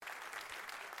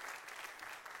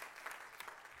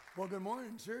Well, good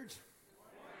morning, church.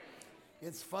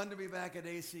 It's fun to be back at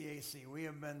ACAC. We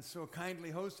have been so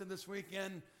kindly hosted this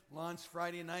weekend. Launched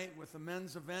Friday night with a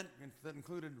men's event that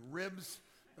included ribs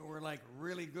that were like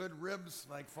really good ribs,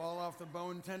 like fall off the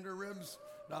bone tender ribs.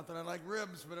 Not that I like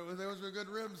ribs, but those were good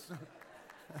ribs.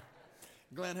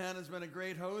 Glenn Hannah's been a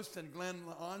great host, and Glenn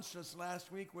launched us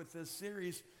last week with this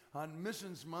series on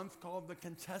Missions Month called The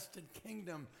Contested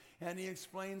Kingdom. And he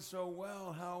explained so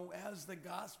well how as the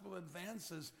gospel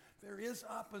advances, there is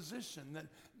opposition,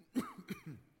 that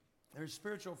there's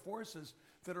spiritual forces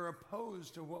that are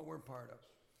opposed to what we're part of.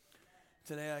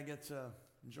 Today I get to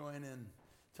join in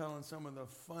telling some of the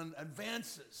fun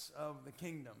advances of the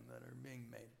kingdom that are being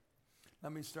made.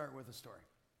 Let me start with a story.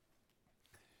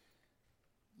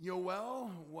 Yoel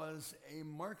was a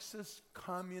Marxist,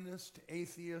 communist,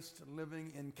 atheist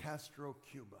living in Castro,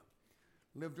 Cuba.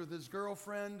 Lived with his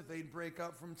girlfriend. They'd break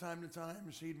up from time to time.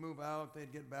 She'd move out.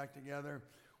 They'd get back together.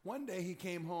 One day he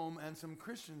came home and some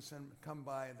Christians had come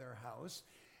by their house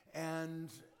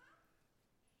and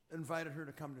invited her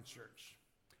to come to church.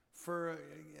 For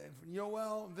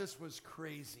Yoel, this was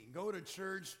crazy. Go to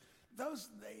church.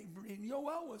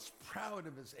 Yoel was proud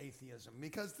of his atheism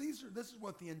because this is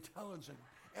what the intelligent,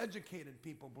 educated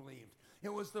people believed.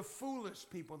 It was the foolish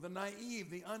people, the naive,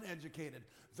 the uneducated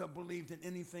that believed in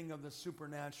anything of the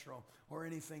supernatural or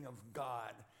anything of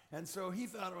God. And so he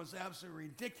thought it was absolutely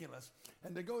ridiculous.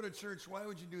 And to go to church, why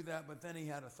would you do that? But then he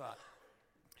had a thought.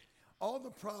 All the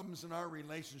problems in our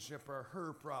relationship are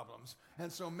her problems.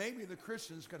 And so maybe the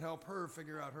Christians could help her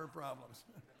figure out her problems.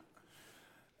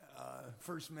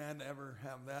 First man to ever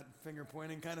have that finger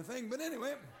pointing kind of thing. But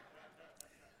anyway,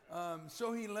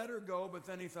 so he let her go, but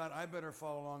then he thought, I better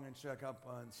follow along and check up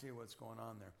and see what's going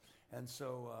on there. And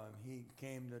so he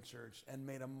came to church and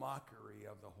made a mockery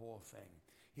of the whole thing.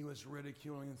 He was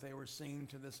ridiculing that they were singing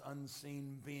to this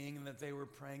unseen being and that they were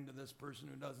praying to this person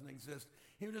who doesn't exist.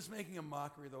 He was just making a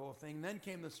mockery of the whole thing. Then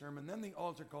came the sermon, then the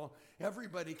altar call.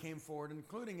 Everybody came forward,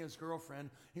 including his girlfriend.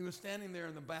 He was standing there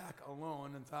in the back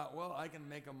alone and thought, well, I can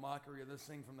make a mockery of this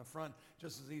thing from the front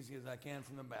just as easy as I can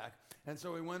from the back. And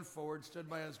so he went forward, stood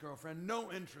by his girlfriend,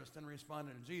 no interest in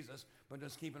responding to Jesus, but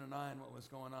just keeping an eye on what was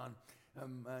going on.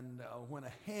 When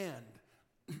a hand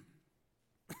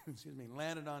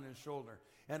landed on his shoulder,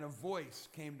 and a voice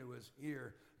came to his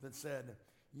ear that said,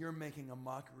 you're making a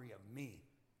mockery of me.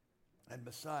 And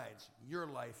besides, your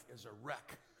life is a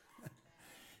wreck.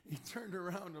 He turned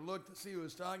around to look to see who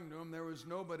was talking to him. There was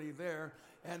nobody there.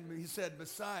 And he said,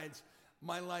 besides,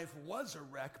 my life was a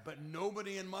wreck, but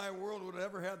nobody in my world would have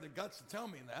ever had the guts to tell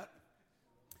me that.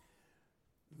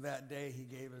 That day he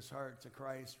gave his heart to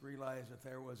Christ, realized that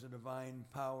there was a divine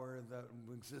power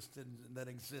that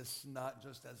exists not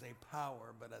just as a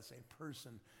power, but as a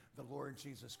person, the Lord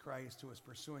Jesus Christ, who was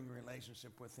pursuing a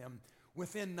relationship with him.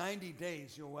 Within 90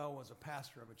 days, Yoel was a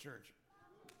pastor of a church.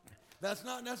 That's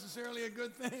not necessarily a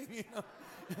good thing,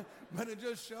 but it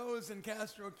just shows in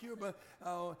Castro, Cuba,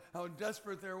 how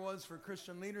desperate there was for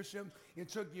Christian leadership. It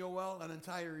took Yoel an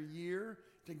entire year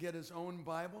to get his own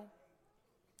Bible.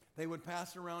 They would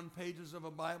pass around pages of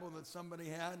a Bible that somebody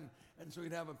had, and so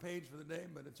he'd have a page for the day,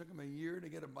 but it took him a year to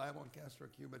get a Bible in Castro,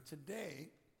 Cuba. Today,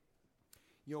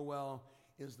 Yoel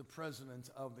is the president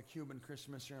of the Cuban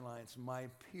Christian Missionary Alliance, my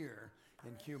peer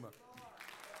in Cuba.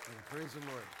 And praise the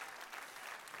Lord.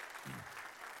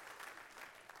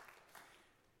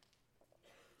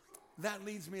 That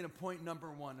leads me to point number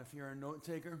one, if you're a note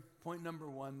taker. Point number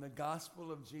one, the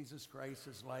gospel of Jesus Christ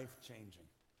is life-changing.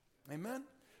 Amen?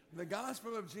 The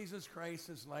gospel of Jesus Christ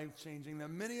is life-changing. That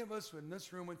many of us in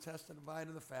this room would testify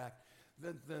to the fact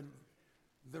that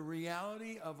the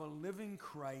reality of a living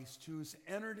Christ who's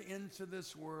entered into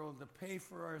this world to pay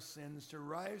for our sins, to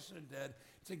rise from the dead,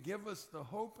 to give us the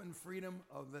hope and freedom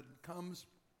that comes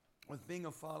with being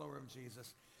a follower of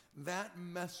Jesus. That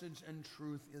message and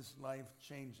truth is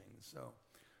life-changing. So,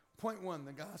 point one,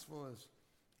 the gospel is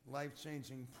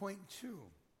life-changing. Point two,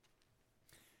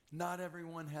 not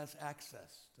everyone has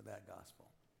access to that gospel.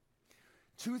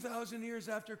 2,000 years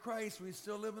after Christ, we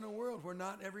still live in a world where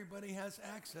not everybody has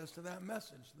access to that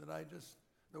message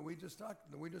that we just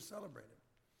celebrated.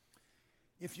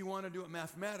 If you want to do it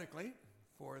mathematically,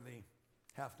 for the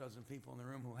half dozen people in the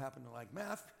room who happen to like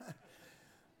math,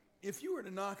 if you were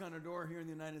to knock on a door here in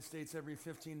the United States every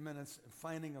 15 minutes,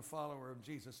 finding a follower of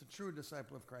Jesus, a true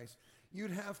disciple of Christ,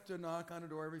 you'd have to knock on a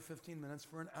door every 15 minutes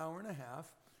for an hour and a half,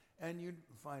 and you'd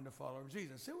find a follower of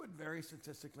Jesus. It would vary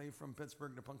statistically from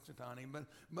Pittsburgh to Punxsutawney,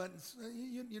 but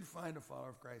you'd find a follower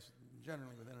of Christ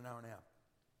generally within an hour and a half.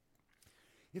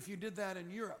 If you did that in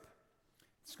Europe,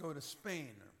 let's go to Spain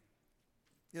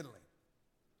or Italy.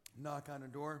 Knock on a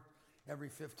door every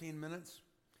 15 minutes,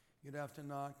 You'd have to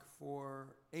knock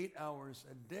for 8 hours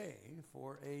a day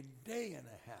for a day and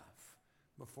a half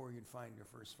before you'd find your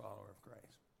first follower of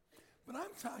Christ. But I'm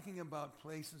talking about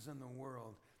places in the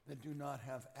world that do not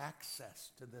have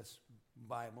access to this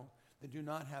Bible, that do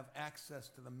not have access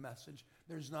to the message.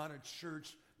 There's not a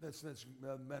church that's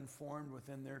been formed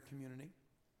within their community.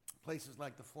 Places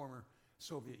like the former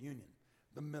Soviet Union,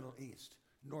 the Middle East,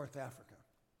 North Africa.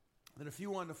 That if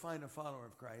you wanted to find a follower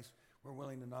of Christ, we're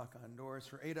willing to knock on doors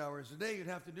for 8 hours a day. You'd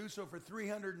have to do so for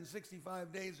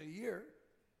 365 days a year.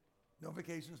 No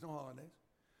vacations, no holidays.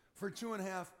 For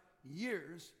 2.5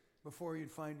 years before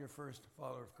you'd find your first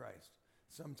follower of Christ.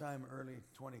 Sometime early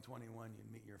 2021,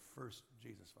 you'd meet your first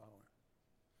Jesus follower.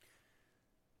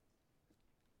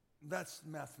 That's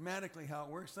mathematically how it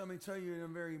works. Let me tell you in a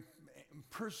very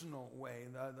personal way.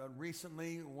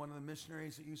 Recently, one of the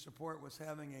missionaries that you support was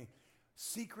having a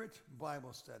secret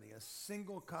Bible study. A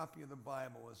single copy of the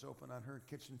Bible was open on her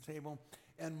kitchen table,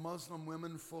 and Muslim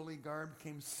women, fully garbed,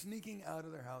 came sneaking out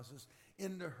of their houses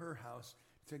into her house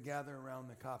to gather around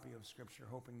the copy of Scripture,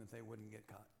 hoping that they wouldn't get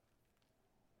caught.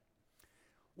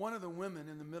 One of the women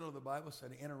in the middle of the Bible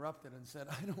study interrupted and said,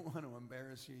 I don't want to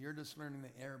embarrass you. You're just learning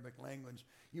the Arabic language.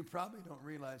 You probably don't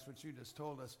realize what you just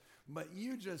told us, but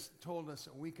you just told us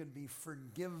that we could be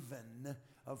forgiven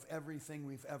of everything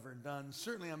we've ever done.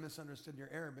 Certainly I misunderstood your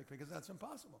Arabic because that's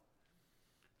impossible.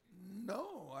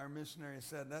 No, our missionary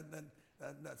said,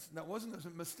 that wasn't a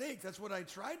mistake. That's what I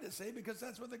tried to say because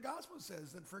that's what the gospel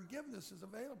says, that forgiveness is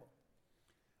available.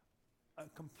 A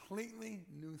completely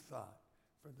new thought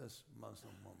for this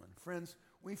Muslim woman. Friends,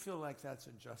 we feel like that's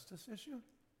a justice issue.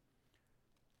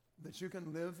 That you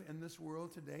can live in this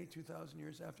world today, 2,000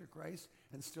 years after Christ,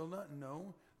 and still not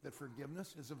know that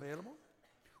forgiveness is available.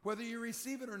 Whether you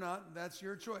receive it or not, that's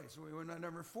your choice. We would not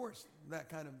never force that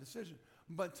kind of decision.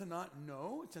 But to not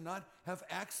know, to not have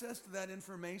access to that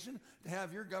information, to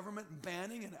have your government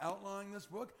banning and outlawing this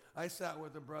book. I sat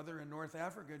with a brother in North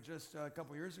Africa just a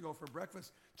couple years ago for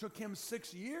breakfast. Took him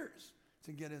 6 years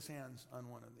to get his hands on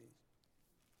one of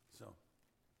these. So,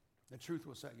 the truth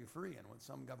will set you free, and what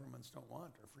some governments don't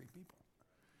want are free people.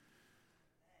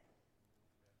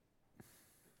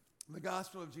 The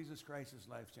gospel of Jesus Christ is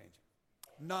life-changing.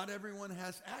 Not everyone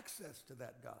has access to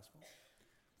that gospel.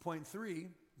 Point 3,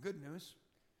 good news.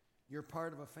 You're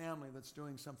part of a family that's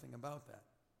doing something about that.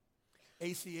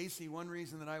 ACAC, one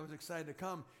reason that I was excited to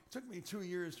come, it took me 2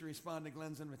 years to respond to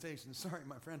Glenn's invitation. Sorry,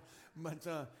 my friend. But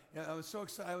I was so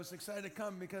excited. I was excited to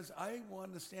come because I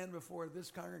wanted to stand before this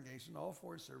congregation, all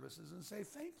 4 services, and say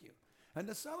thank you and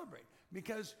to celebrate.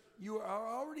 Because you are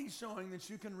already showing that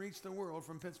you can reach the world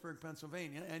from Pittsburgh,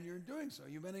 Pennsylvania, and you're doing so.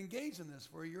 You've been engaged in this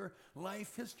for your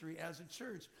life history as a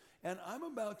church. And I'm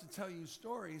about to tell you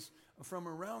stories from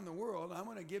around the world. I'm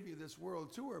going to give you this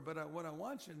world tour, but what I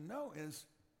want you to know is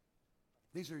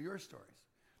these are your stories.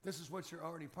 This is what you're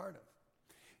already part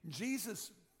of.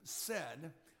 Jesus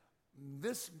said,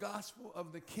 this gospel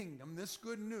of the kingdom, this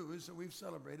good news that we've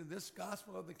celebrated, this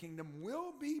gospel of the kingdom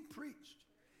will be preached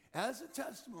as a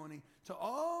testimony to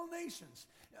all nations.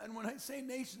 And when I say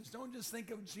nations, don't just think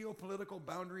of geopolitical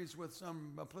boundaries with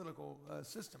some political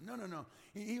system. No.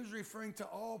 He was referring to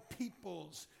all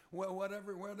peoples,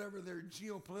 whatever their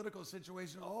geopolitical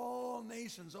situation, all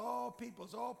nations, all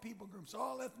peoples, all people groups,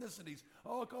 all ethnicities,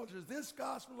 all cultures. This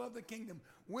gospel of the kingdom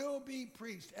will be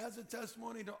preached as a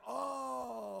testimony to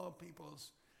all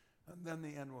peoples, and then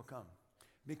the end will come.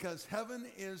 Because heaven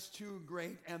is too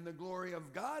great and the glory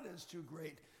of God is too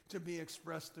great to be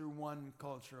expressed through one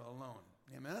culture alone.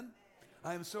 Amen?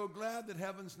 I am so glad that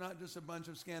heaven's not just a bunch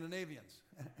of Scandinavians.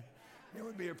 It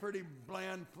would be a pretty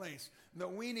bland place. No,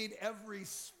 we need every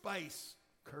spice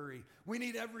curry. We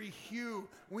need every hue.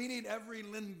 We need every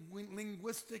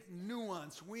linguistic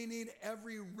nuance. We need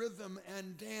every rhythm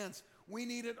and dance. We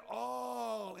need it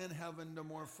all in heaven to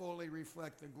more fully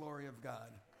reflect the glory of God.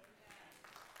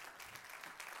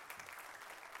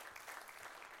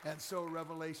 And so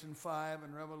Revelation 5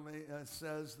 and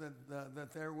says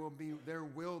that there will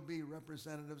be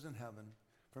representatives in heaven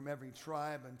from every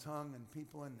tribe and tongue and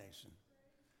people and nation.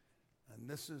 And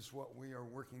this is what we are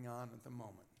working on at the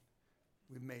moment.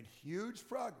 We've made huge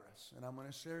progress, and I'm going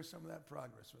to share some of that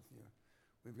progress with you.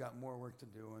 We've got more work to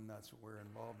do, and that's what we're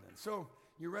involved in. So,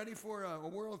 you ready for a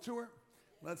world tour?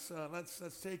 Let's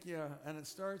take you, and it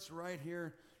starts right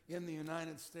here in the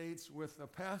United States with a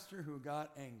pastor who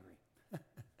got angry.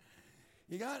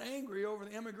 He got angry over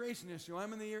the immigration issue.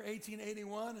 I'm in the year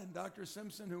 1881, and Dr.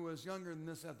 Simpson, who was younger than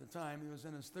this at the time, he was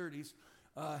in his 30s,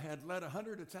 had led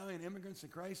 100 Italian immigrants to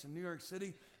Christ in New York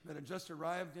City that had just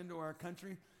arrived into our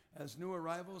country. as new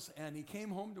arrivals, and he came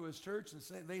home to his church, and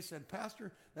they said,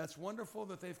 "Pastor, that's wonderful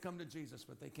that they've come to Jesus,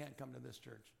 but they can't come to this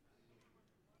church."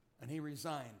 And he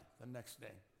resigned the next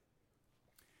day.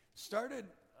 Started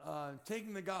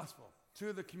taking the gospel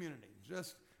to the community,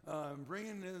 just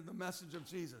bringing the message of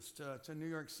Jesus to New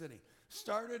York City.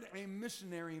 Started a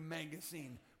missionary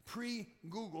magazine,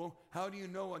 pre-Google. How do you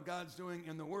know what God's doing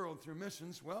in the world through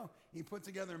missions? Well, he put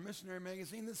together a missionary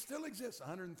magazine that still exists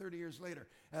 130 years later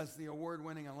as the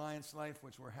award-winning Alliance Life,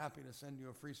 which we're happy to send you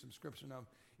a free subscription of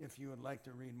if you would like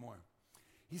to read more.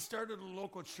 He started a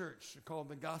local church called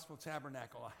the Gospel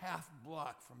Tabernacle, a half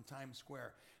block from Times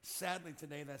Square. Sadly,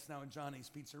 today that's now Johnny's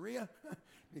Pizzeria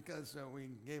because we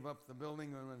gave up the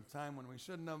building at a time when we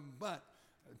shouldn't have. But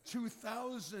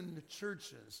 2,000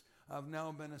 churches have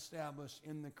now been established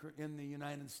in the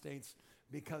United States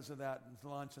because of that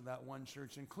launch of that one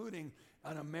church, including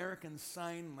an American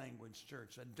Sign Language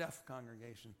church, a deaf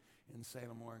congregation in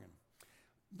Salem, Oregon.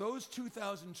 Those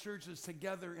 2,000 churches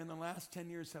together in the last 10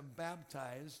 years have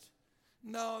baptized.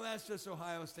 No, that's just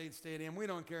Ohio State Stadium. We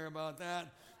don't care about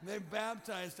that. They've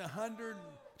baptized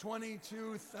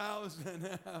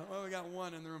 122,000. Well, we got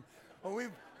one in the room. Well,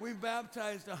 we've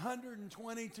baptized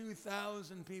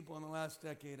 122,000 people in the last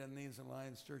decade in these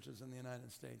Alliance churches in the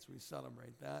United States. We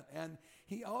celebrate that. And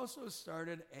he also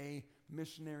started a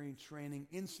missionary training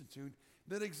institute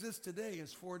that exists today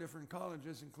as 4 different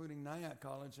colleges, including Nyack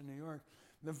College in New York.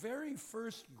 The very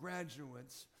first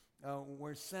graduates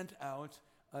were sent out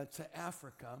to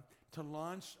Africa to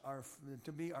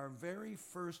to be our very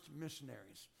first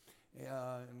missionaries. In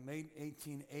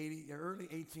early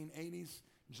 1880s,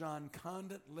 John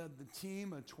Condit led the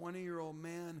team, a 20-year-old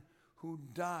man who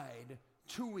died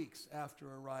 2 weeks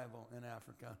after arrival in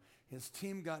Africa. His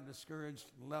team got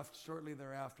discouraged, left shortly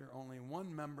thereafter. Only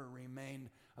one member remained.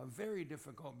 A very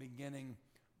difficult beginning,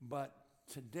 but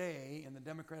today, in the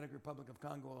Democratic Republic of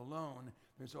Congo alone,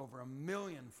 there's over 1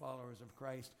 million followers of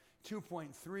Christ,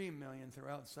 2.3 million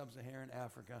throughout sub-Saharan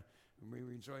Africa, and we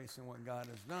rejoice in what God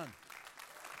has done.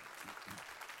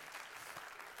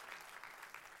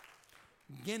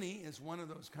 Guinea is one of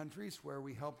those countries where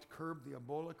we helped curb the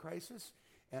Ebola crisis,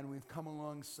 and we've come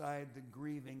alongside the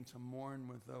grieving to mourn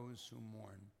with those who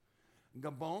mourn.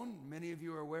 Gabon, many of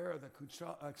you are aware of the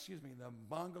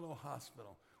Bongolo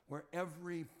Hospital, where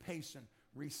every patient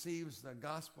receives the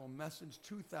gospel message.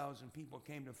 2,000 people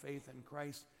came to faith in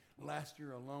Christ last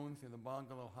year alone through the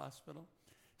Bongolo Hospital.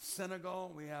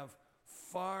 Senegal, we have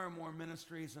far more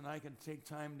ministries than I could take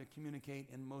time to communicate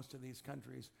in most of these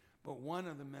countries. But one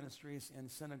of the ministries in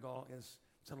Senegal is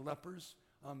to lepers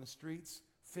on the streets.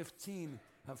 15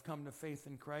 have come to faith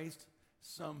in Christ.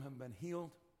 Some have been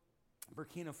healed.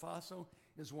 Burkina Faso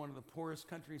is one of the poorest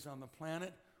countries on the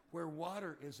planet where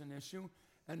water is an issue.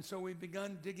 And so we've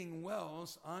begun digging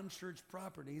wells on church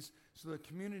properties so the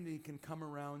community can come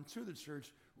around to the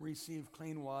church, receive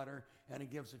clean water, and it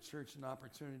gives the church an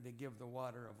opportunity to give the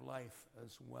water of life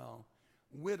as well.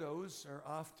 Widows are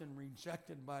often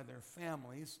rejected by their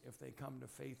families if they come to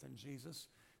faith in Jesus.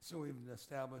 So we've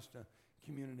established a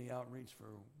community outreach for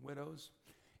widows.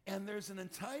 And there's an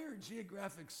entire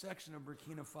geographic section of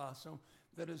Burkina Faso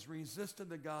that has resisted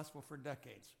the gospel for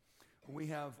decades. We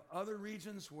have other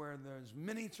regions where there's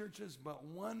many churches, but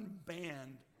one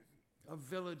band of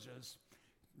villages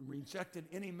rejected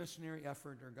any missionary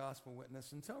effort or gospel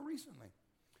witness until recently.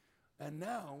 And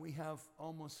now we have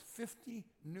almost 50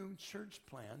 new church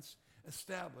plants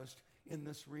established in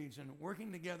this region,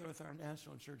 working together with our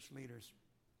national church leaders,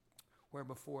 where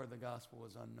before the gospel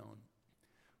was unknown.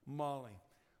 Mali,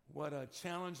 what a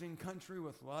challenging country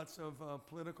with lots of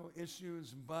political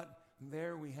issues, but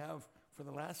there we have, for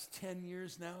the last 10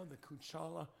 years now, the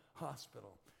Kuchala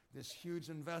Hospital. This huge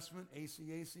investment,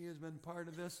 ACAC has been part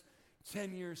of this.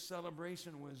 10-year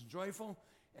celebration was joyful,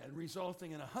 and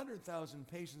resulting in 100,000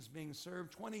 patients being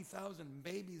served, 20,000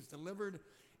 babies delivered,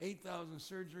 8,000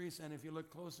 surgeries, and if you look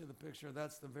closely at the picture,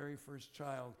 that's the very first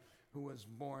child who was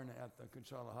born at the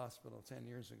Kuchala Hospital 10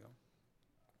 years ago.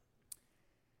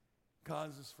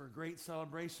 Causes for great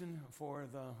celebration for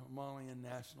the Malian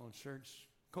National Church.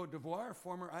 Côte d'Ivoire,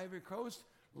 former Ivory Coast,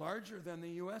 larger than the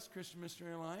U.S. Christian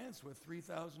Missionary Alliance with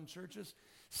 3,000 churches.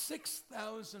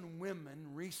 6,000 women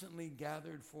recently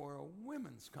gathered for a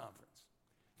women's conference.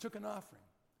 Took an offering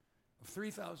of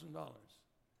 $3,000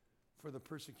 for the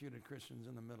persecuted Christians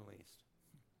in the Middle East.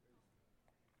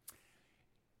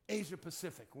 Asia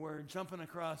Pacific, we're jumping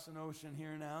across an ocean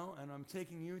here now, and I'm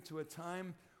taking you to a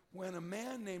time when a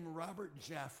man named Robert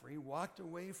Jaffrey walked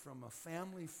away from a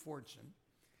family fortune.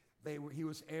 He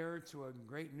was heir to a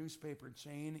great newspaper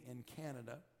chain in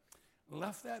Canada,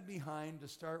 left that behind to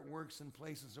start works in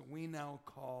places that we now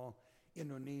call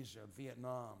Indonesia,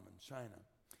 Vietnam, and China.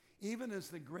 Even as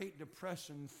the Great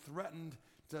Depression threatened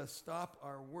to stop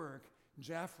our work,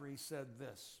 Jaffrey said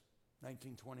this,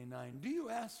 1929, "Do you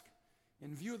ask,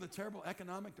 in view of the terrible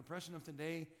economic depression of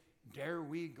today, dare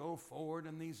we go forward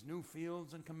in these new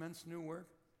fields and commence new work?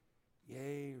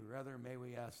 Yea, rather may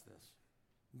we ask this.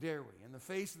 Dare we, in the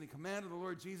face of the command of the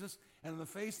Lord Jesus and in the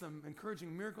face of the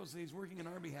encouraging miracles that he's working in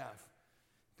our behalf,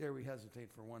 dare we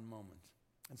hesitate for one moment?"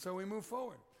 And so we move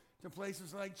forward to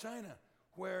places like China,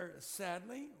 where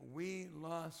sadly we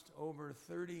lost over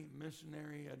 30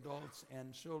 missionary adults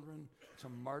and children to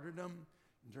martyrdom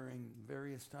during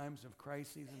various times of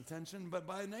crises and tension. But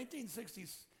by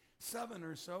 1967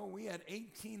 or so, we had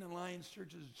 18 Alliance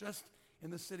churches just in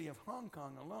the city of Hong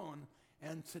Kong alone.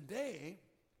 And today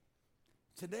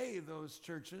those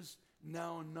churches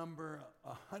now number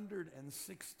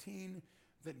 116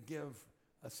 that give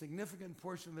a significant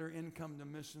portion of their income to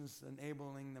missions,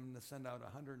 enabling them to send out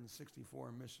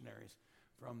 164 missionaries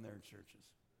from their churches.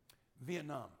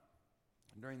 Vietnam.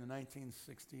 During the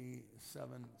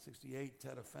 1967-68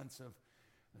 Tet Offensive,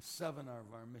 7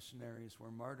 of our missionaries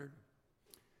were martyred,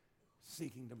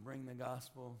 seeking to bring the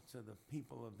gospel to the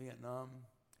people of Vietnam.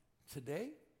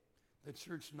 Today, the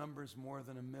church numbers more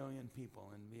than 1 million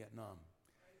people in Vietnam.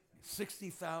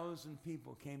 60,000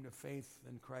 people came to faith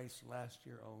in Christ last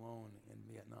year alone in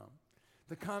Vietnam.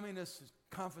 The communists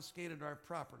confiscated our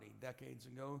property decades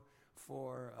ago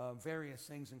for various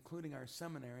things, including our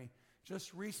seminary.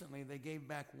 Just recently, they gave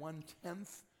back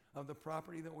 1/10 of the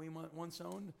property that we once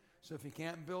owned. So if you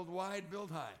can't build wide, build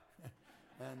high.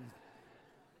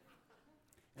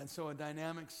 and so a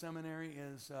dynamic seminary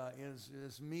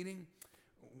is meeting.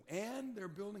 And they're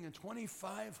building a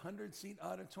 2,500-seat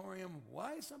auditorium.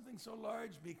 Why something so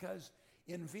large? Because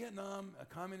in Vietnam, a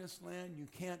communist land, you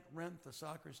can't rent the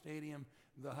soccer stadium,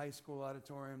 the high school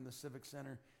auditorium, the civic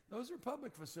center. Those are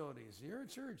public facilities. You're a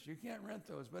church. You can't rent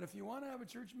those. But if you want to have a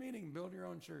church meeting, build your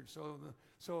own church. So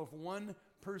if one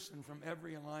person from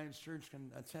every Alliance church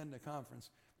can attend a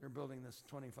conference, they're building this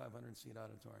 2,500-seat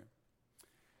auditorium.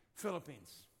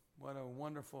 Philippines. What a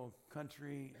wonderful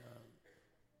country.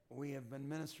 We have been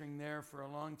ministering there for a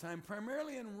long time,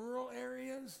 primarily in rural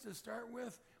areas to start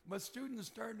with, but students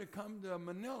started to come to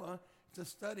Manila to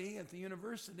study at the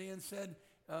university and said,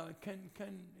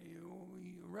 can you,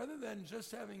 rather than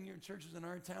just having your churches in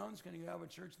our towns, can you have a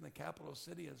church in the capital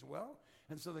city as well?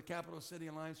 And so the Capital City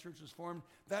Alliance Church was formed.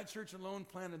 That church alone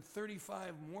planted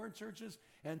 35 more churches,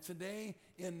 and today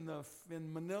in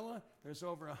Manila, there's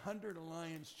over 100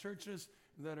 Alliance churches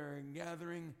that are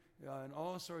gathering in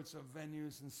all sorts of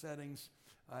venues and settings.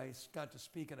 I got to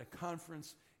speak at a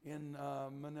conference in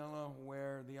Manila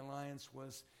where the Alliance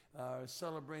was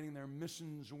celebrating their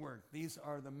missions work. These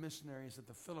are the missionaries that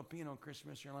the Filipino Christian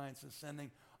Missionary Alliance is sending,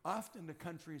 often to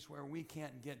countries where we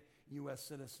can't get U.S.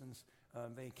 citizens.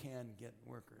 They can get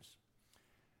workers.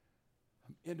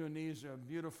 Indonesia,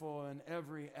 beautiful in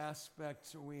every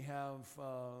aspect. We have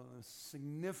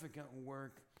significant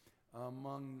work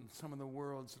among some of the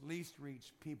world's least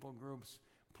reached people groups,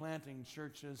 planting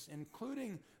churches,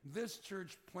 including this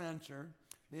church planter,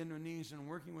 the Indonesian,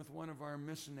 working with one of our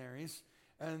missionaries,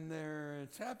 and they're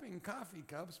tapping coffee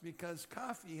cups because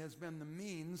coffee has been the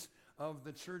means of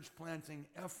the church planting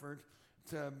effort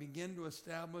to begin to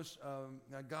establish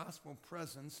a gospel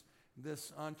presence.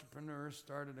 This entrepreneur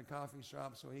started a coffee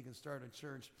shop so he could start a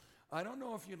church. I don't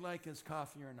know if you'd like his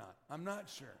coffee or not. I'm not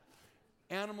sure.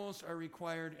 Animals are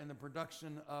required in the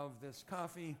production of this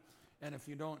coffee, and if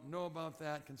you don't know about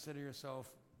that, consider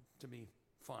yourself to be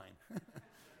fine.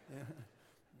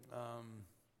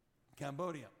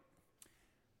 Cambodia.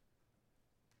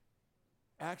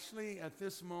 Actually, at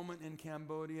this moment in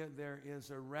Cambodia, there is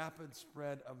a rapid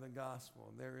spread of the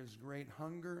gospel. There is great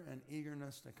hunger and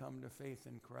eagerness to come to faith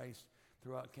in Christ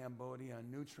throughout Cambodia. A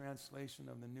new translation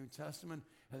of the New Testament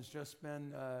has just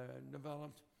been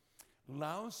developed.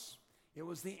 Laos. It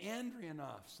was the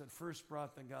Andrianovs that first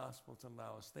brought the gospel to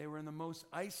Laos. They were in the most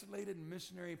isolated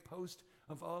missionary post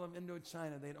of all of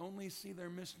Indochina. They'd only see their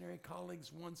missionary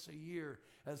colleagues once a year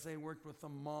as they worked with the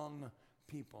Hmong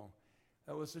people.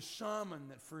 It was a shaman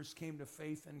that first came to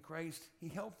faith in Christ. He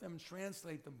helped them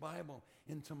translate the Bible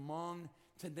into Hmong.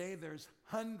 Today there's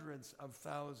hundreds of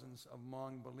thousands of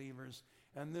Hmong believers,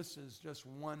 and this is just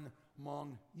one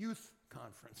Hmong youth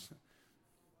conference.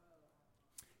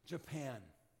 Japan.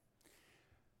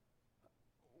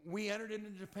 We entered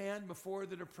into Japan before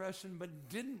the Depression, but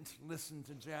didn't listen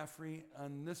to Jaffrey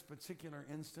on this particular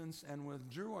instance and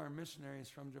withdrew our missionaries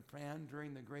from Japan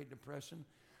during the Great Depression.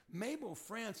 Mabel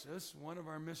Francis, one of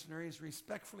our missionaries,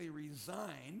 respectfully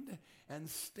resigned and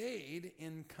stayed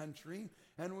in country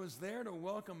and was there to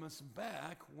welcome us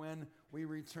back when we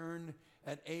returned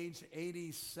at age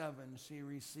 87. She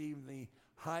received the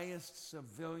highest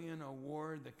civilian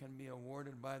award that can be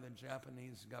awarded by the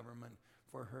Japanese government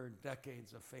for her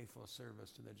decades of faithful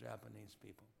service to the Japanese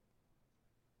people.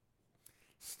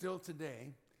 Still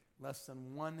today, less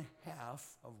than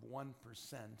 1/2 of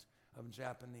 1% of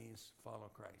Japanese follow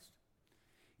Christ.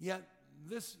 Yet,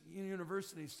 this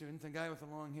university student, the guy with the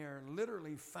long hair,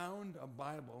 literally found a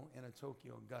Bible in a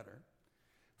Tokyo gutter,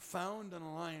 found an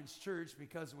Alliance church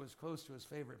because it was close to his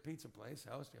favorite pizza place.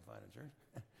 How else do you find a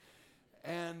church?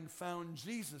 And found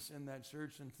Jesus in that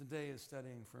church, and today is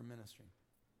studying for ministry.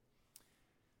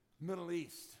 Middle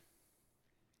East.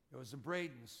 It was the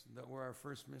Bradens that were our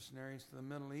first missionaries to the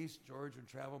Middle East. George would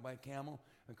travel by camel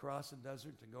across the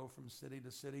desert to go from city to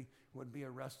city, would be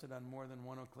arrested on more than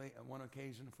one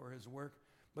occasion for his work.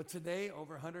 But today,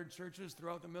 over 100 churches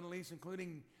throughout the Middle East,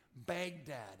 including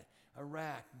Baghdad,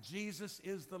 Iraq. Jesus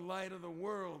is the light of the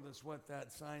world, is what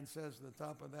that sign says at the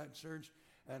top of that church.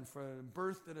 And for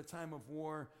birthed at a time of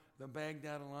war, the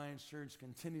Baghdad Alliance Church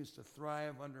continues to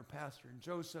thrive under Pastor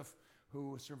Joseph,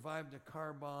 who survived a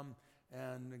car bomb,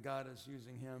 and God is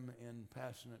using him in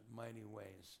passionate, mighty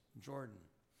ways. Jordan.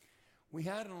 We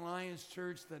had an Alliance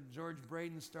Church that George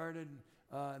Braden started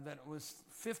that was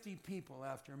 50 people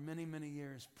after many, many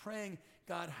years, praying,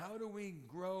 God, how do we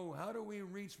grow? How do we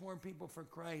reach more people for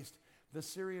Christ? The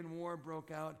Syrian war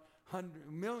broke out,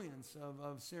 millions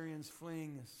of Syrians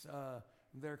fleeing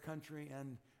their country,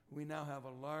 and we now have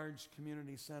a large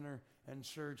community center and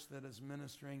church that is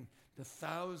ministering to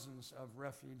thousands of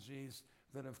refugees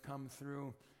that have come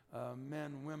through,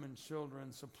 men, women,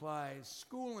 children, supplies,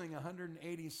 schooling.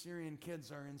 180 Syrian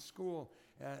kids are in school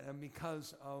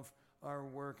because of our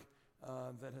work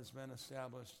that has been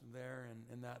established there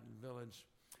in that village.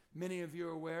 Many of you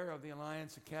are aware of the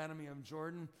Alliance Academy of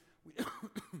Jordan.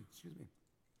 Excuse me.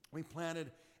 We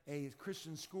planted a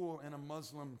Christian school in a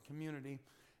Muslim community.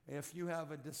 If you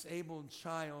have a disabled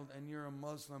child and you're a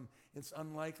Muslim, it's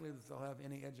unlikely that they'll have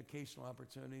any educational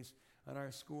opportunities. And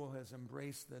our school has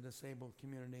embraced the disabled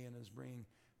community and is bringing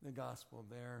the gospel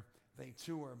there. They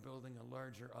too are building a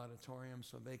larger auditorium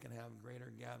so they can have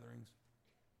greater gatherings.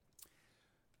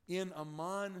 In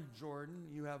Amman, Jordan,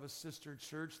 you have a sister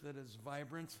church that is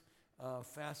vibrant,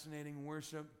 fascinating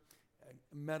worship,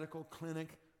 medical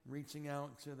clinic reaching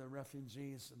out to the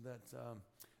refugees.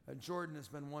 Jordan has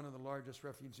been one of the largest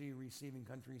refugee receiving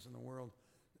countries in the world,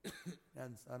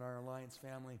 and our Alliance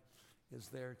family is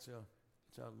there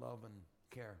to love and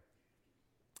care.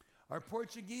 Our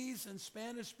Portuguese and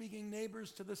Spanish-speaking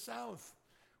neighbors to the south.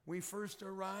 We first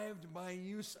arrived by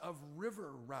use of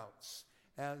river routes,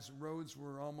 as roads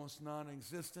were almost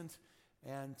non-existent.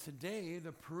 And today,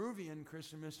 the Peruvian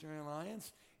Christian Missionary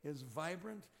Alliance is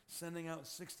vibrant, sending out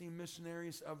 60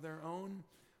 missionaries of their own.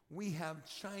 We have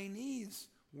Chinese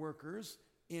workers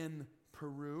in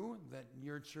Peru that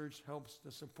your church helps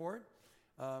to support,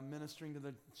 ministering to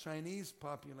the Chinese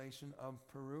population of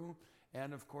Peru.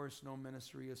 And of course, no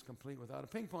ministry is complete without a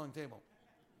ping pong table.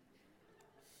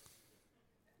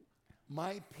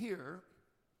 My peer,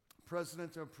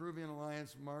 president of Peruvian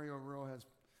Alliance, Mario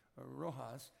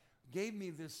Rojas, gave me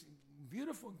this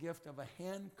beautiful gift of a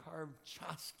hand-carved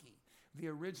chasqui, the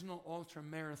original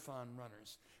ultra-marathon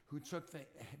runners who took the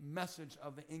message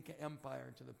of the Inca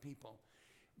Empire to the people.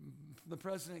 The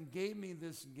president gave me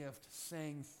this gift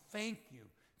saying thank you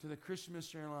to the Christian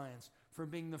Missionary Alliance for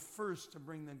being the first to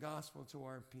bring the gospel to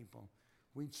our people.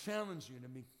 We challenge you to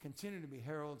continue to be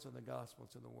heralds of the gospel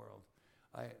to the world.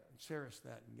 I cherish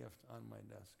that gift on my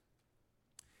desk.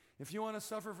 If you want to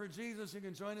suffer for Jesus, you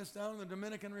can join us down in the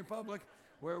Dominican Republic,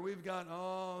 where we've got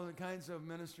all the kinds of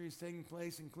ministries taking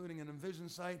place, including an Envision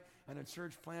site and a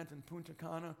church plant in Punta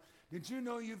Cana. Did you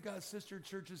know you've got sister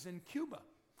churches in Cuba?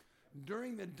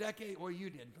 During the decade, well, you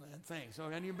did, Glenn, thanks. Oh,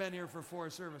 and you've been here for 4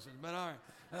 services, but all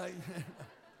right.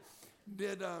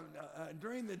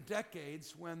 During the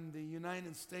decades when the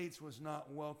United States was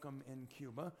not welcome in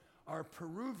Cuba, our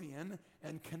Peruvian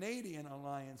and Canadian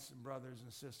Alliance brothers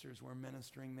and sisters were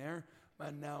ministering there,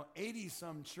 and now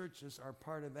 80-some churches are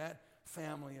part of that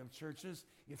family of churches.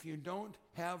 If you don't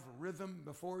have rhythm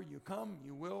before you come,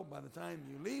 you will by the time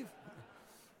you leave.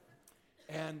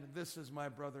 And this is my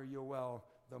brother Yoel,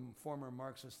 the former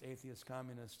Marxist atheist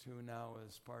communist who now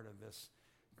is part of this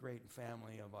great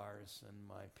family of ours and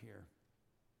my peer.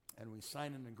 And we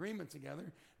signed an agreement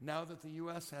together. Now that the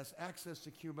U.S. has access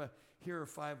to Cuba, here are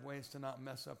 5 ways to not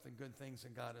mess up the good things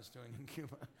that God is doing in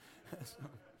Cuba. So,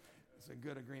 it's a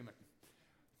good agreement.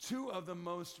 2 of the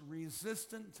most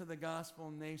resistant to the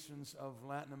gospel nations of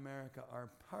Latin America are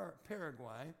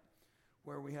Paraguay,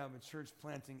 where we have a church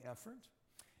planting effort,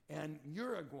 and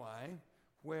Uruguay,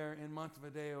 where in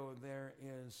Montevideo there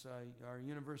is our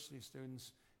university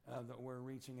students that we're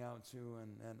reaching out to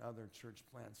and other church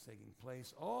plants taking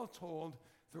place. All told,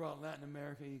 throughout Latin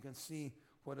America, you can see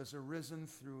what has arisen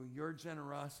through your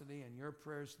generosity and your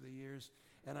prayers through the years.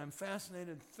 And I'm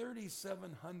fascinated,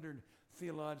 3,700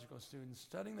 theological students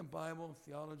studying the Bible,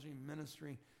 theology,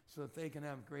 ministry, so that they can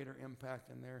have greater impact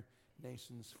in their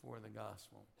nations for the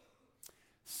gospel.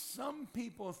 Some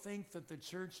people think that the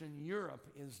church in Europe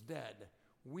is dead.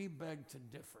 We beg to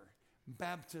differ.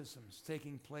 Baptisms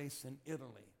taking place in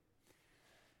Italy,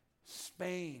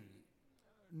 Spain,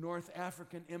 North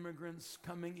African immigrants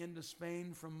coming into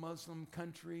Spain from Muslim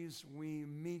countries. We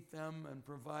meet them and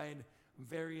provide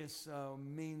various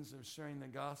means of sharing the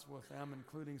gospel with them,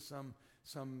 including some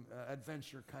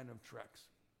adventure kind of treks.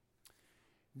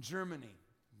 Germany,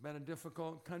 been a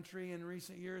difficult country in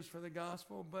recent years for the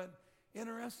gospel, but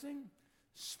interesting.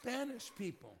 Spanish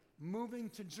people moving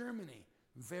to Germany,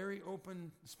 very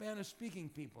open, Spanish-speaking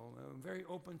people, very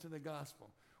open to the gospel.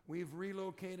 We've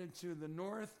relocated to the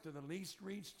north, to the least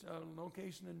reached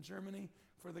location in Germany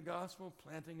for the gospel,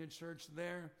 planting a church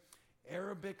there.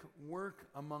 Arabic work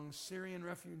among Syrian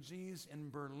refugees in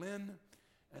Berlin,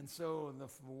 and so the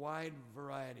wide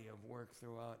variety of work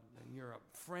throughout Europe.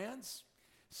 France,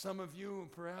 some of you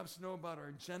perhaps know about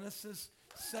our Genesis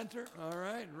Center, all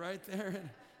right, right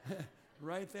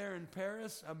there in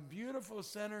Paris, a beautiful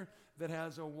center that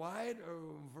has a wide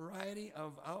variety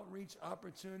of outreach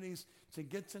opportunities to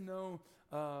get to know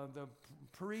the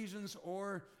Parisians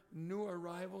or new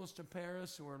arrivals to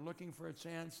Paris who are looking for a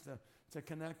chance to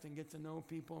connect and get to know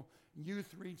people.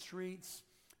 Youth retreats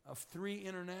of 3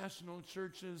 international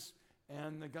churches,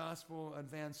 and the gospel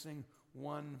advancing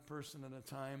one person at a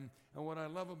time. And what I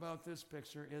love about this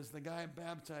picture is the guy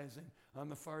baptizing on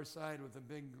the far side with a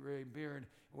big gray beard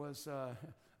was a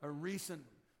recent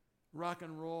rock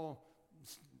and roll,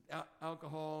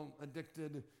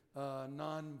 alcohol-addicted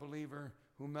non-believer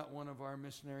who met one of our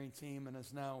missionary team and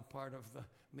is now part of the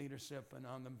leadership and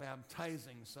on the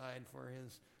baptizing side for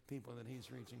his people that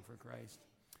he's reaching for Christ.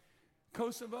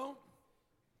 Kosovo,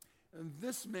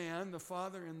 this man, the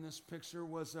father in this picture,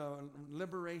 was a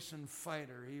liberation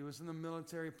fighter. He was in the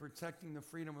military protecting the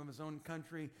freedom of his own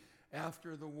country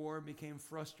after the war, became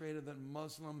frustrated that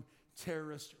Muslim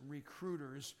terrorist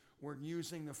recruiters were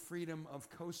using the freedom of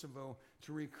Kosovo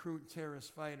to recruit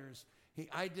terrorist fighters.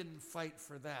 I didn't fight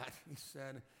for that, he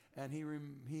said, and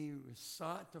he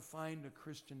sought to find a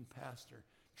Christian pastor,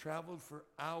 traveled for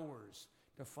hours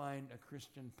to find a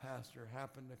Christian pastor,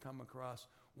 happened to come across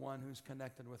one who's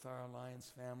connected with our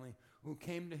Alliance family, who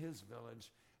came to his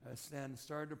village and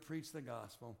started to preach the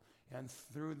gospel. And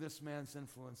through this man's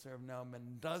influence, there have now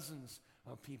been dozens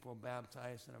of people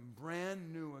baptized, and a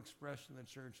brand new expression of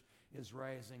the church is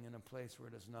rising in a place where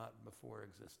it has not before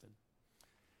existed.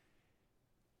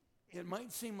 It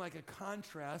might seem like a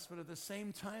contrast, but at the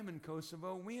same time in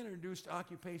Kosovo, we introduced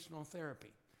occupational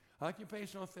therapy.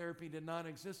 Occupational therapy did not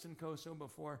exist in Kosovo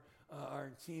before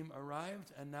our team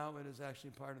arrived, and now it is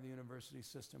actually part of the university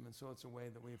system, and so it's a way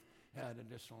that we've had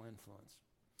additional influence.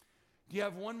 Do you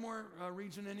have one more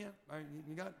region in you?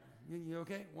 You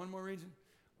okay? One more region?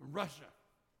 Russia.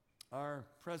 Our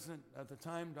president at the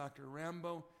time, Dr.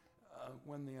 Rambo,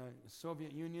 when the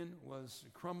Soviet Union was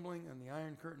crumbling and the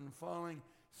Iron Curtain falling,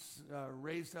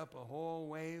 raised up a whole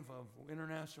wave of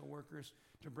international workers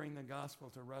to bring the gospel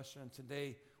to Russia. And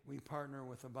today we partner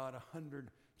with about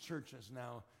 100 churches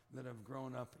now that have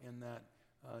grown up in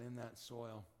that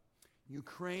soil.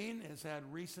 Ukraine has had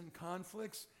recent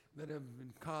conflicts that have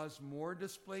caused more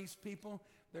displaced people.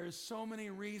 There's so many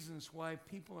reasons why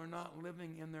people are not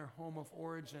living in their home of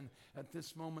origin at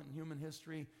this moment in human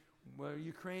history. Well,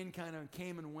 Ukraine kind of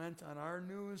came and went on our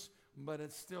news, but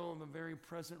it's still the very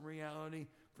present reality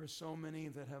for so many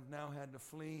that have now had to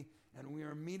flee, and we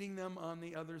are meeting them on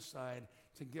the other side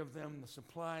to give them the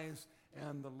supplies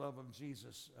and the love of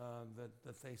Jesus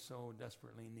that they so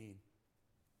desperately need.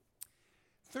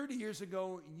 30 years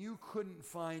ago, you couldn't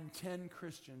find 10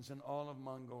 Christians in all of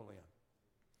Mongolia.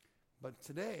 But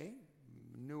today,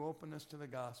 new openness to the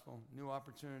gospel, new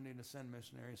opportunity to send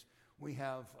missionaries, we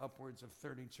have upwards of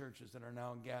 30 churches that are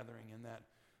now gathering in that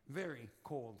very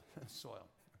cold soil.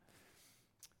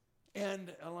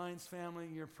 And Alliance family,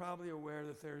 you're probably aware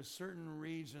that there's certain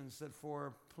regions that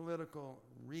for political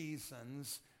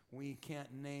reasons, we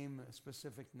can't name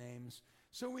specific names.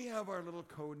 So we have our little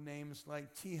code names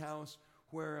like Tea House,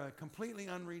 where a completely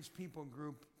unreached people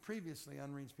group, previously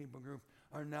unreached people group,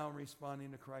 are now responding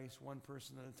to Christ one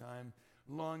person at a time.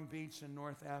 Long Beach in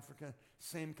North Africa,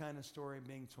 same kind of story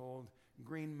being told.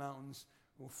 Green Mountains,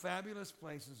 fabulous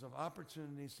places of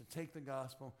opportunities to take the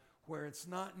gospel where it's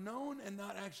not known and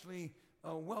not actually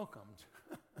welcomed.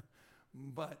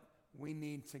 But we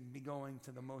need to be going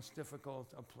to the most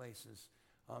difficult of places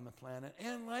on the planet.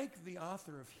 And like the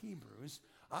author of Hebrews,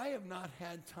 I have not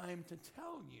had time to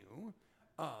tell you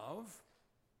of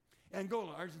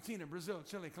Angola, Argentina, Brazil,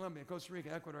 Chile, Colombia, Costa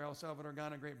Rica, Ecuador, El Salvador,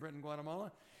 Ghana, Great Britain,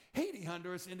 Guatemala, Haiti,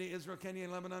 Honduras, India, Israel, Kenya,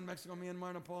 Lebanon, Mexico,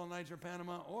 Myanmar, Nepal, Niger,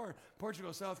 Panama, or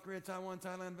Portugal, South Korea, Taiwan,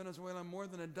 Thailand, Venezuela, more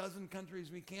than a dozen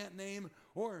countries we can't name,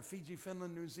 or Fiji,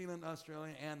 Finland, New Zealand,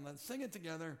 Australia, and let's sing it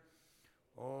together.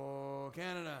 Oh,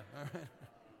 Canada. All right.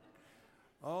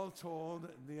 All told,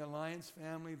 the Alliance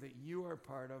family that you are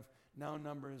part of now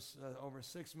numbers over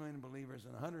 6 million believers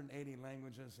in 180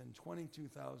 languages and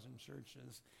 22,000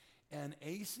 churches. And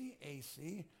AC,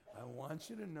 I want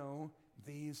you to know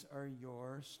these are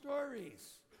your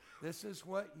stories. This is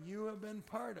what you have been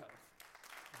part of.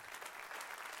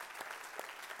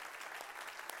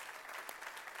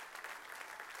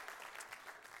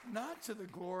 Not to the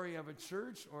glory of a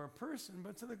church or a person,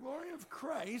 but to the glory of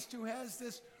Christ, who has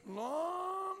this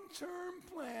long-term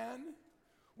plan.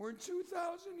 We're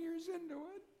 2,000 years into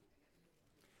it,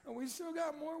 and we still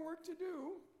got more work to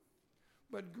do.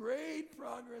 But great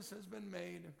progress has been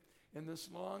made in this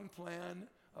long plan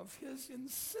of his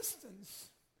insistence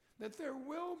that there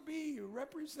will be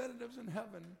representatives in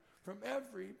heaven from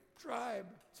every tribe,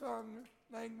 tongue,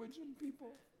 language, and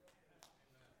people.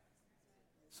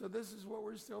 So this is what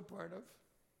we're still part of.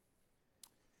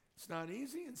 It's not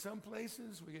easy in some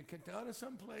places. We get kicked out of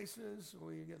some places.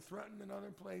 We get threatened in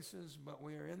other places. But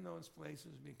we are in those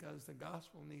places because the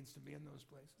gospel needs to be in those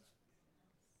places.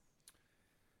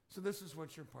 So this is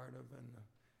what you're part of.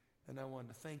 And I wanted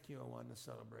to thank you. I wanted to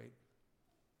celebrate.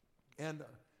 And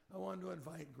I wanted to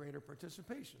invite greater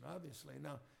participation, obviously.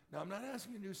 Now, I'm not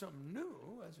asking you to do something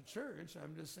new as a church.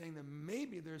 I'm just saying that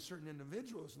maybe there's certain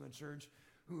individuals in the church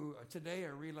who today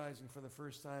are realizing for the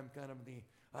first time kind of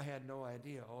I had no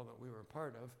idea all that we were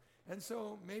part of. And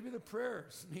so maybe the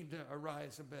prayers need to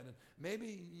arise a bit. And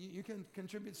maybe you can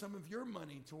contribute some of your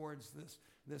money towards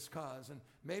this cause. And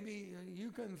maybe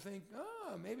you can think,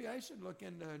 maybe I should look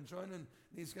into joining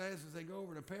these guys as they go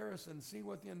over to Paris and see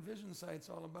what the Envision site's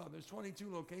all about. There's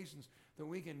 22 locations that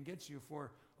we can get you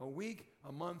for a week,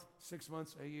 a month, 6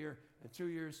 months, a year, 2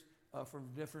 years. For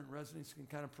different residency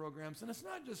kind of programs. And it's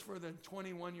not just for the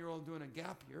 21-year-old doing a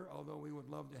gap year, although we would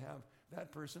love to have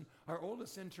that person. Our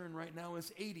oldest intern right now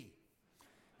is 80.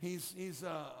 He's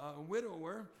a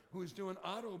widower who's doing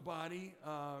auto body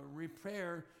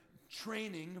repair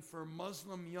training for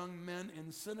Muslim young men in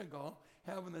Senegal,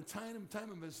 having the time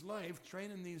of his life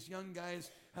training these young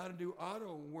guys how to do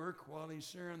auto work while he's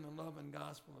sharing the love and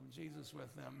gospel of Jesus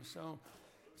with them.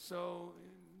 So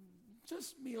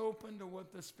just be open to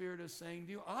what the Spirit is saying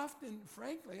to you. Often,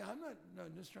 frankly, I'm not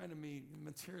just trying to be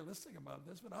materialistic about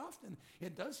this, but often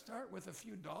it does start with a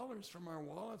few dollars from our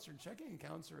wallets or checking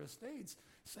accounts or estates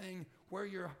saying, where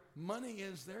your money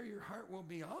is, there your heart will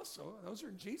be also. Those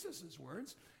are Jesus'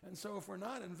 words. And so if we're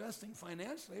not investing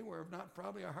financially,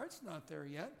 probably our heart's not there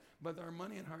yet, but our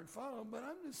money and heart follow. But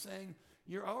I'm just saying,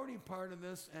 you're already part of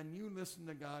this, and you listen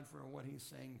to God for what he's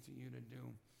saying to you to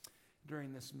do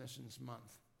during this missions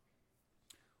month.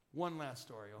 One last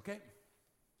story, okay?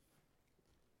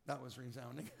 That was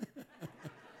resounding.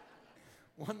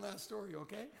 One last story,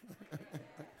 okay?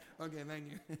 Okay, thank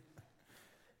you.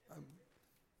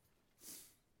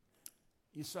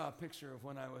 You saw a picture of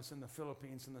when I was in the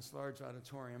Philippines in this large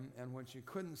auditorium, and what you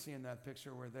couldn't see in that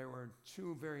picture were there were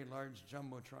 2 very large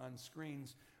Jumbotron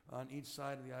screens on each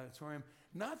side of the auditorium.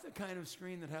 Not the kind of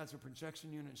screen that has a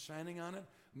projection unit shining on it,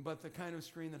 but the kind of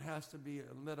screen that has to be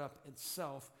lit up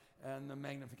itself and the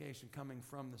magnification coming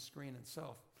from the screen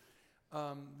itself.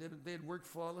 They had worked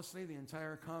flawlessly the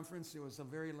entire conference. It was the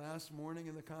very last morning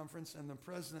of the conference, and the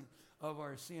president of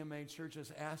our CMA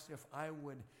churches asked if I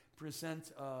would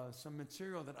present some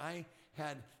material that I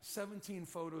had 17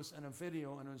 photos and a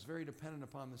video, and it was very dependent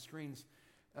upon the screens.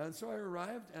 And so I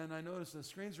arrived, and I noticed the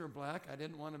screens were black. I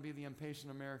didn't want to be the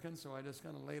impatient American, so I just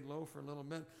kind of laid low for a little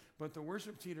bit. But the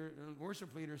worship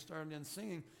leader started in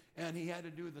singing, and he had to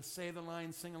do the say the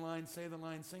line, sing a line, say the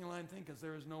line, sing a line thing, because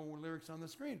there was no lyrics on the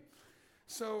screen.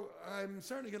 So I'm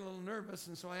starting to get a little nervous,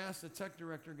 and so I asked the tech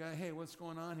director guy, hey, what's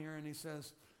going on here? And he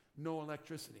says, no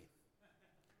electricity.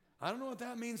 I don't know what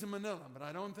that means in Manila, but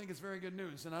I don't think it's very good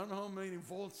news. And I don't know how many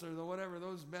volts or whatever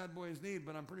those bad boys need,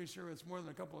 but I'm pretty sure it's more than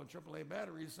a couple of AAA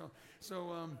batteries.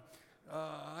 So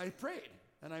I prayed,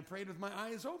 and I prayed with my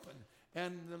eyes open.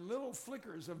 And the little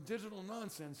flickers of digital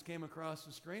nonsense came across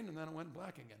the screen, and then it went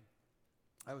black again.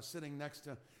 I was sitting next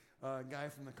to guy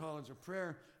from the College of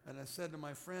Prayer, and I said to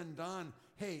my friend Don,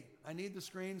 hey, I need the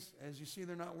screens. As you see,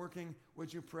 they're not working.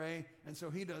 Would you pray? And so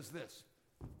he does this.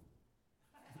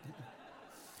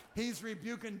 He's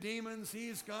rebuking demons.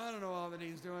 I don't know all that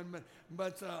he's doing,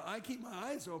 but I keep my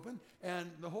eyes open,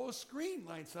 and the whole screen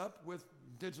lights up with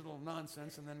digital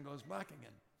nonsense and then goes black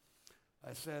again.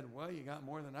 I said, well, you got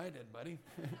more than I did, buddy.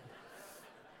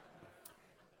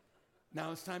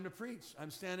 Now it's time to preach.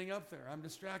 I'm standing up there. I'm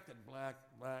distracted. Black,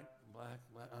 black, black,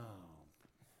 black. Oh.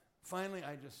 Finally,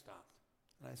 I just stopped.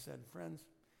 And I said, friends,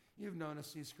 you've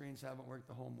noticed these screens haven't worked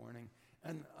the whole morning,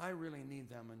 and I really need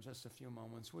them in just a few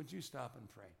moments. Would you stop and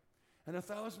pray? And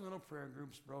 1,000 little prayer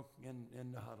groups broke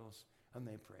into huddles, and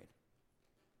they prayed.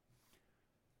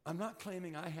 I'm not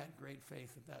claiming I had great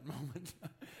faith at that moment.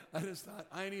 I just thought,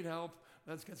 I need help.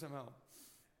 Let's get some help.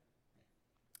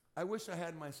 I wish I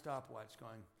had my stopwatch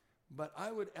going, but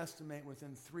I would estimate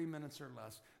within 3 minutes or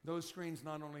less, those screens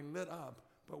not only lit up,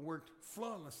 but worked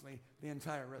flawlessly the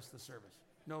entire rest of the service.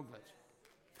 No glitch.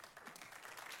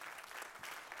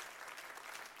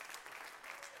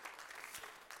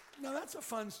 Now, that's a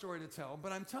fun story to tell,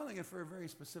 but I'm telling it for a very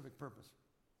specific purpose.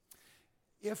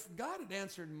 If God had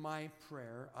answered my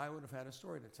prayer, I would have had a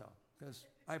story to tell, because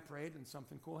I prayed and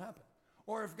something cool happened.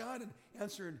 Or if God had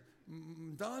answered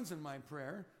Don's and my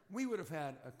prayer, we would have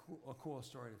had a cool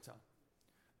story to tell.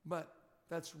 But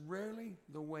that's rarely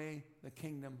the way the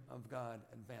kingdom of God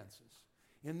advances.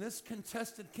 In this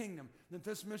contested kingdom that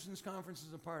this missions conference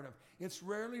is a part of, it's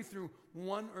rarely through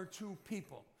one or two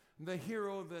people. The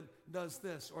hero that does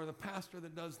this, or the pastor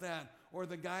that does that, or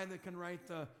the guy that can write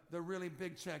the really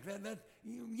big check.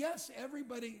 Yes,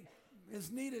 everybody is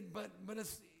needed, but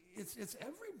it's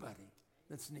everybody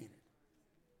that's needed.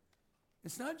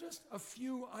 It's not just a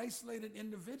few isolated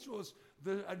individuals.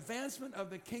 The advancement of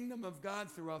the kingdom of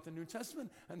God throughout the New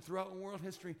Testament and throughout world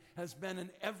history has been an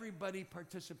everybody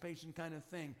participation kind of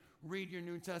thing. Read your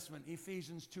New Testament,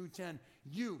 Ephesians 2:10.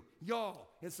 You, y'all,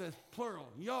 it says plural,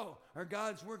 y'all are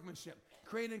God's workmanship,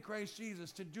 created in Christ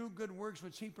Jesus to do good works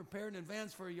which he prepared in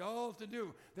advance for y'all to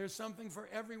do. There's something for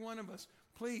every one of us.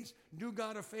 Please do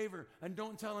God a favor and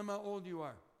don't tell him how old you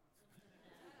are.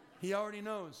 He already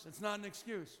knows. It's not an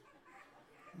excuse.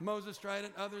 Moses tried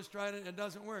it, others tried it, it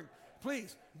doesn't work.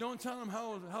 Please, don't tell him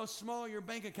how small your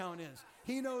bank account is.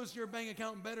 He knows your bank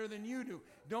account better than you do.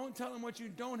 Don't tell him what you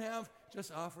don't have, just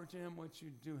offer to him what you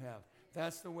do have.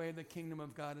 That's the way the kingdom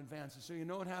of God advances. So you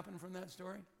know what happened from that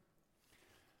story?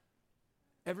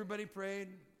 Everybody prayed,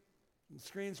 the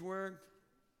screens worked.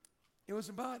 It was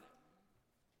about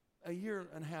a year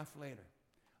and a half later.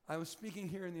 I was speaking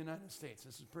here in the United States.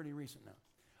 This is pretty recent now.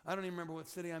 I don't even remember what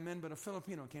city I'm in, but a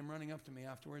Filipino came running up to me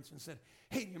afterwards and said,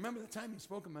 hey, do you remember the time you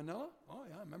spoke in Manila? Oh,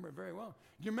 yeah, I remember it very well.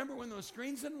 Do you remember when those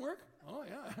screens didn't work? Oh,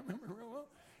 yeah, I remember real well.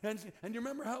 And do you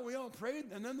remember how we all prayed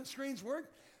and then the screens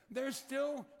worked? They're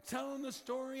still telling the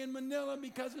story in Manila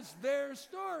because it's their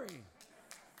story.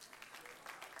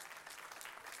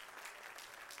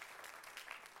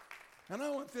 And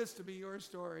I want this to be your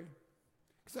story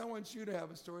because I want you to have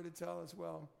a story to tell as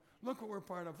well. Look what we're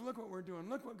part of. Look what we're doing.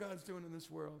 Look what God's doing in this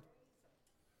world.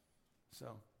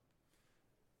 So,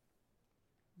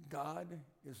 God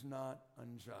is not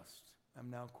unjust.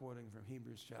 I'm now quoting from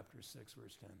Hebrews chapter 6,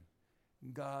 verse 10.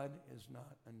 God is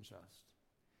not unjust.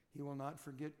 He will not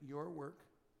forget your work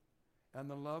and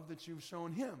the love that you've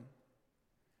shown him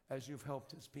as you've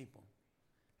helped his people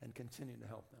and continue to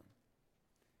help them.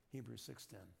 Hebrews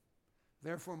 6:10.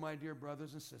 Therefore, my dear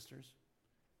brothers and sisters,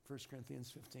 1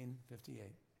 Corinthians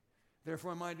 15:58.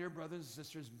 Therefore, my dear brothers and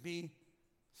sisters, be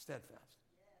steadfast,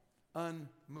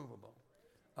 unmovable,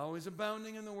 always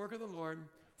abounding in the work of the Lord,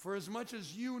 for as much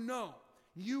as you know,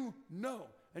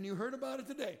 and you heard about it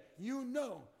today, you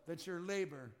know that your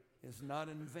labor is not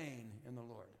in vain in the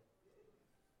Lord.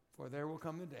 For there will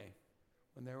come the day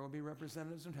when there will be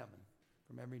representatives in heaven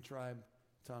from every tribe,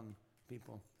 tongue,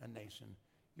 people, and nation.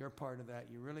 You're part of that.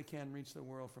 You really can reach the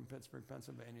world from Pittsburgh,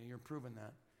 Pennsylvania. You're proving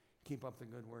that. Keep up the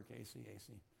good work, AC.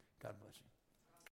 God bless you.